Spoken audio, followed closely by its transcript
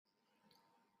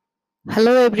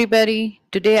Hello, everybody.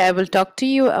 Today I will talk to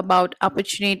you about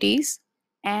opportunities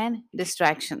and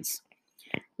distractions.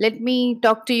 Let me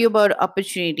talk to you about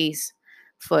opportunities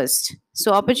first.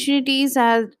 So, opportunities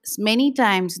are many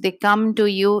times they come to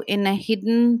you in a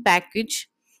hidden package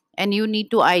and you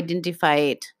need to identify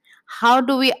it. How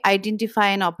do we identify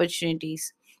an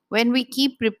opportunities? When we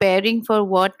keep preparing for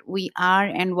what we are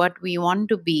and what we want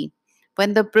to be,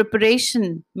 when the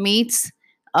preparation meets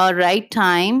a right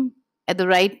time at the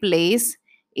right place,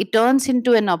 it turns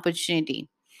into an opportunity.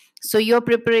 So, your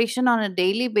preparation on a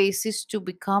daily basis to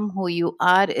become who you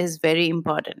are is very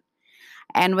important.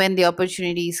 And when the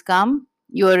opportunities come,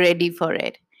 you are ready for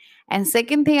it. And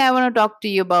second thing I want to talk to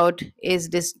you about is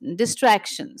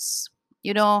distractions.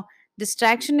 You know,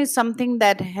 distraction is something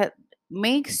that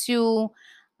makes you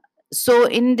so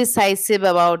indecisive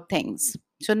about things.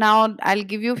 So now I'll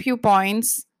give you a few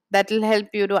points that will help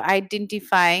you to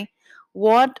identify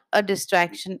what a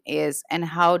distraction is and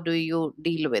how do you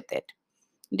deal with it.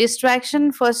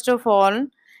 Distraction, first of all,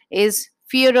 is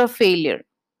fear of failure.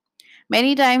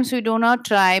 Many times we do not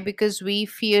try because we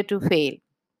fear to fail.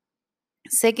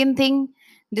 Second thing,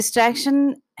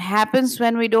 distraction happens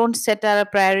when we don't set our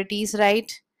priorities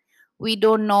right. We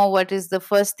don't know what is the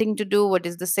first thing to do, what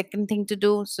is the second thing to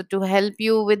do. So, to help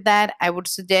you with that, I would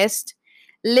suggest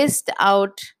list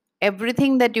out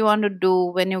everything that you want to do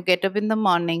when you get up in the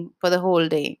morning for the whole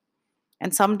day.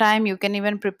 And sometime you can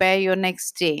even prepare your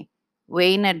next day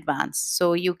way in advance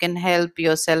so you can help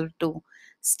yourself to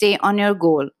stay on your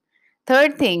goal.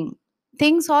 Third thing,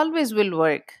 things always will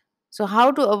work. So,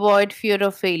 how to avoid fear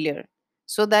of failure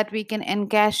so that we can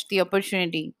encash the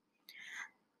opportunity?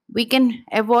 We can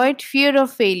avoid fear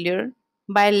of failure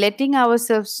by letting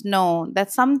ourselves know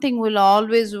that something will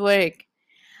always work.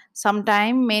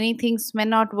 Sometimes many things may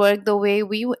not work the way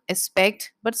we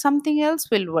expect, but something else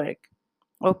will work.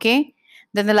 Okay?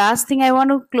 Then the last thing I want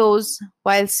to close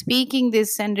while speaking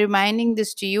this and reminding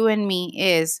this to you and me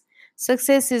is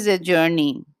success is a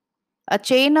journey, a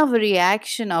chain of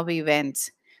reaction of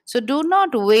events. So do not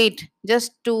wait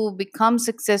just to become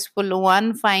successful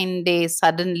one fine day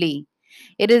suddenly.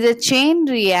 It is a chain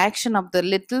reaction of the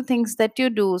little things that you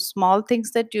do, small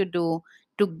things that you do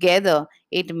together.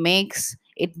 It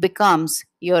becomes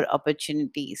your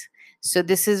opportunities. So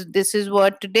this is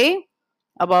what today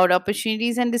about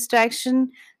opportunities and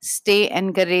distraction. Stay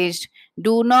encouraged.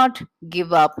 Do not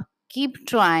give up. Keep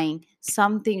trying.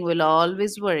 Something will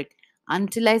always work.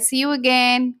 Until I see you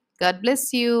again, God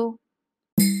bless you.